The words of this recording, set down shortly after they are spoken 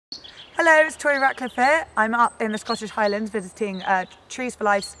Hello, it's Tori Ratcliffe here. I'm up in the Scottish Highlands visiting Trees for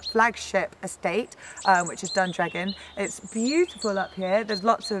Life's flagship estate, which is Dundragon. It's beautiful up here. There's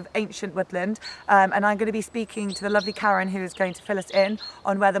lots of ancient woodland, and I'm going to be speaking to the lovely Karen, who is going to fill us in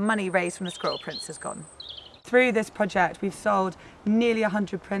on where the money raised from the Squirrel prints has gone. Through this project, we've sold nearly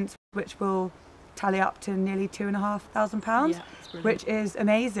 100 prints, which will tally up to nearly £2,500, which is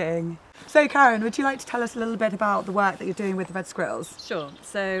amazing. So Karen, would you like to tell us a little bit about the work that you're doing with the red squirrels? Sure.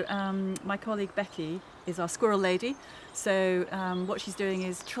 So my colleague Becky is our squirrel lady. So what she's doing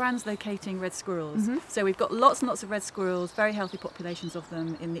is translocating red squirrels. So we've got lots and lots of red squirrels, very healthy populations of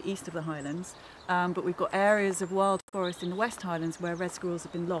them in the east of the Highlands. But we've got areas of wild forest in the West Highlands where red squirrels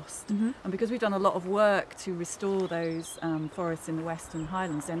have been lost. And because we've done a lot of work to restore those forests in the Western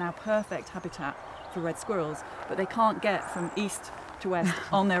Highlands, they're now perfect habitat for red squirrels, but they can't get from east to west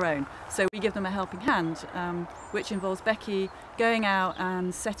on their own. So we give them a helping hand, which involves Becky going out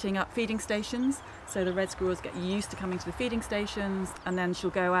and setting up feeding stations. So the red squirrels get used to coming to the feeding stations, and then she'll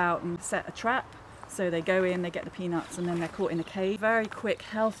go out and set a trap. So they go in, they get the peanuts, and then they're caught in a cage. Very quick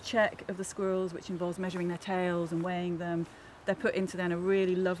health check of the squirrels, which involves measuring their tails and weighing them. They're put into then a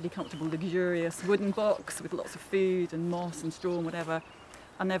really lovely, comfortable, luxurious wooden box with lots of food and moss and straw and whatever.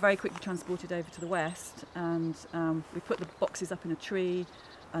 And they're very quickly transported over to the west, and we put the boxes up in a tree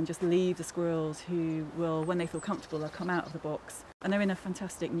and just leave the squirrels, who will, when they feel comfortable, they'll come out of the box, and they're in a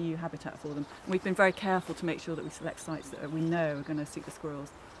fantastic new habitat for them. And we've been very careful to make sure that we select sites that we know are going to suit the squirrels.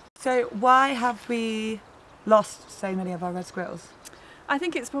 So why have we lost so many of our red squirrels? I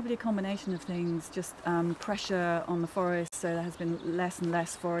think it's probably a combination of things, just pressure on the forest, so there has been less and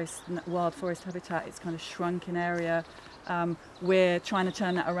less wild forest habitat. It's kind of shrunk in area. We're trying to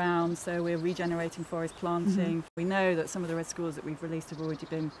turn that around, so we're regenerating forest planting. We know that some of the red squirrels that we've released have already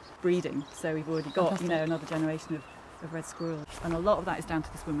been breeding, so we've already got another generation of red squirrels. And a lot of that is down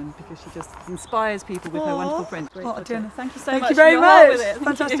to this woman, because she just inspires people with her wonderful print. Thank you so much. Thank you very much.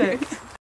 Fantastic.